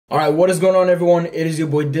Alright, what is going on everyone? It is your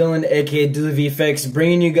boy Dylan, aka DillyVFX,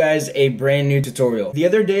 bringing you guys a brand new tutorial. The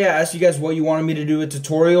other day I asked you guys what you wanted me to do a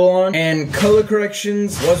tutorial on, and color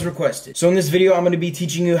corrections was requested. So in this video I'm going to be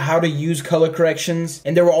teaching you how to use color corrections,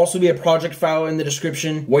 and there will also be a project file in the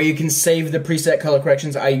description where you can save the preset color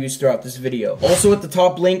corrections I use throughout this video. Also at the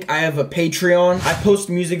top link I have a Patreon. I post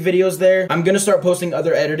music videos there. I'm going to start posting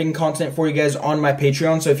other editing content for you guys on my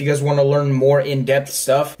Patreon, so if you guys want to learn more in-depth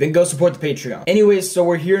stuff, then go support the Patreon. Anyways, so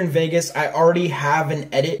we're here in Vegas. I already have an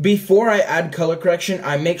edit. Before I add color correction,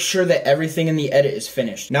 I make sure that everything in the edit is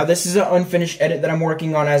finished. Now this is an unfinished edit that I'm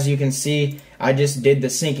working on. As you can see, I just did the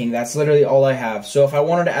syncing. That's literally all I have. So if I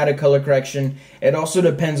wanted to add a color correction, it also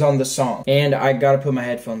depends on the song. And I gotta put my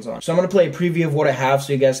headphones on. So I'm gonna play a preview of what I have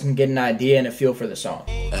so you guys can get an idea and a feel for the song.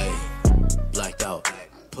 Hey, blacked out,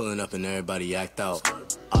 pulling up and everybody act out.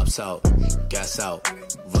 Ops out, gas out,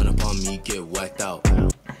 run up on me, get whacked out.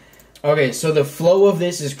 Okay, so the flow of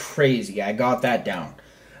this is crazy. I got that down.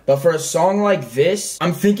 But for a song like this,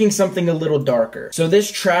 I'm thinking something a little darker. So this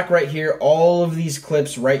track right here, all of these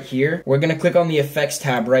clips right here, we're going to click on the effects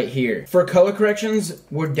tab right here. For color corrections,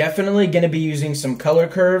 we're definitely going to be using some color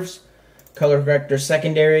curves, color corrector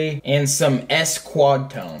secondary, and some S quad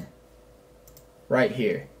tone right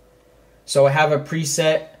here. So I have a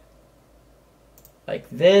preset like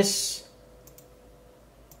this.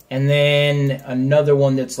 And then another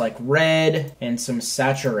one that's like red and some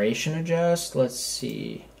saturation adjust. Let's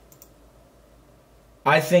see.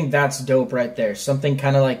 I think that's dope right there. Something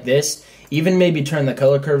kind of like this. Even maybe turn the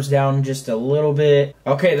color curves down just a little bit.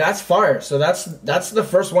 Okay, that's fire. So that's the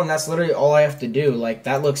first one. That's literally all I have to do. Like,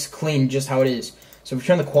 that looks clean just how it is. So if we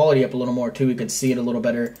turn the quality up a little more too, we could see it a little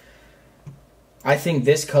better. I think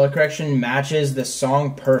this color correction matches the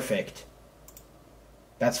song perfect.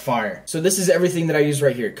 That's fire. So this is everything that I use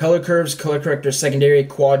right here. Color curves, color corrector secondary,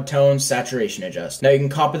 quad tone, saturation adjust. Now you can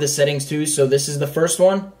copy the settings too. So this is the first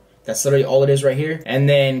one. That's literally all it is right here. And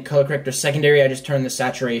then color corrector secondary, I just turn the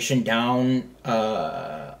saturation down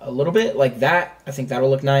a little bit like that. I think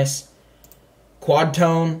that'll look nice. Quad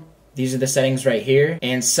tone. These are the settings right here,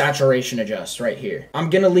 and saturation adjust right here. I'm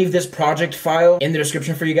gonna leave this project file in the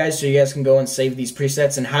description for you guys so you guys can go and save these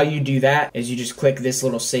presets, and how you do that is you just click this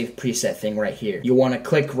little save preset thing right here. You wanna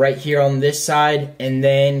click right here on this side, and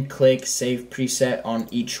then click save preset on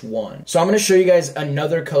each one. So I'm gonna show you guys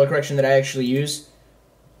another color correction that I actually use.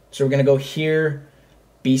 So we're gonna go here,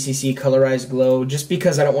 BCC Colorized Glow, just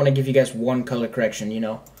because I don't wanna give you guys one color correction, you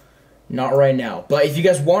know? Not right now. But if you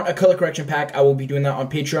guys want a color correction pack, I will be doing that on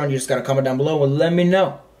Patreon. You just gotta comment down below and let me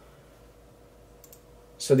know.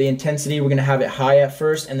 So the intensity, we're gonna have it high at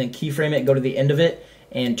first, and then keyframe it, go to the end of it,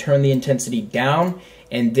 and turn the intensity down.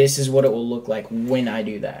 And this is what it will look like when I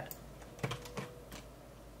do that.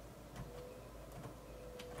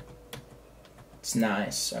 It's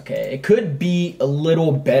nice. Okay, it could be a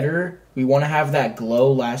little better. We want to have that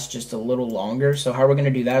glow last just a little longer. So how we're gonna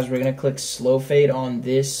do that is we're gonna click slow fade on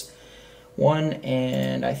this one,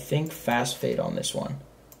 and I think fast fade on this one.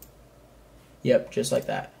 Yep, just like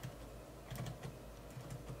that.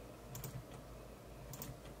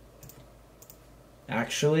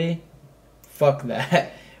 Actually, fuck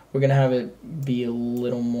that. We're gonna have it be a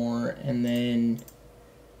little more, and then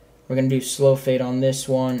we're gonna do slow fade on this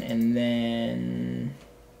one, and then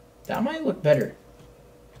that might look better.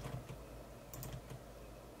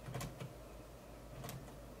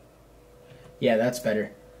 Yeah, that's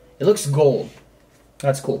better. It looks gold.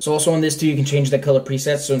 That's cool. So also on this too, you can change the color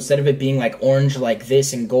presets. So instead of it being like orange like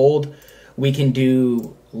this and gold, we can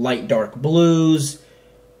do light dark blues.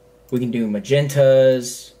 We can do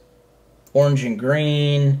magentas, orange and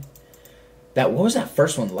green. What was that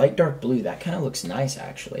first one? Light dark blue. That kind of looks nice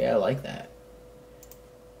actually. I like that.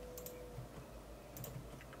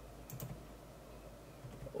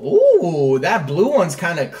 Ooh, that blue one's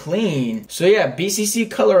kind of clean. So yeah, BCC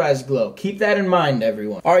Colorized Glow. Keep that in mind,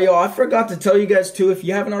 everyone. Alright, y'all, I forgot to tell you guys too, if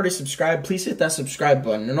you haven't already subscribed, please hit that subscribe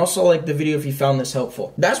button. And also like the video if you found this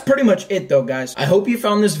helpful. That's pretty much it though, guys. I hope you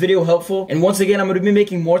found this video helpful. And once again, I'm going to be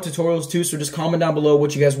making more tutorials too, so just comment down below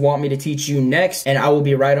what you guys want me to teach you next, and I will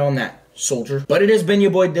be right on that, soldier. But it has been your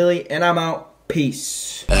boy Dilly, and I'm out.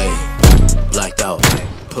 Peace. Hey, blacked out,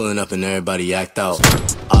 pulling up and everybody act out.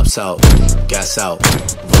 Ops out, gas out,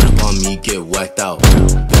 run up on me, get whacked out.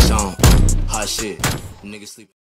 Bitch on, hot shit, niggas sleep.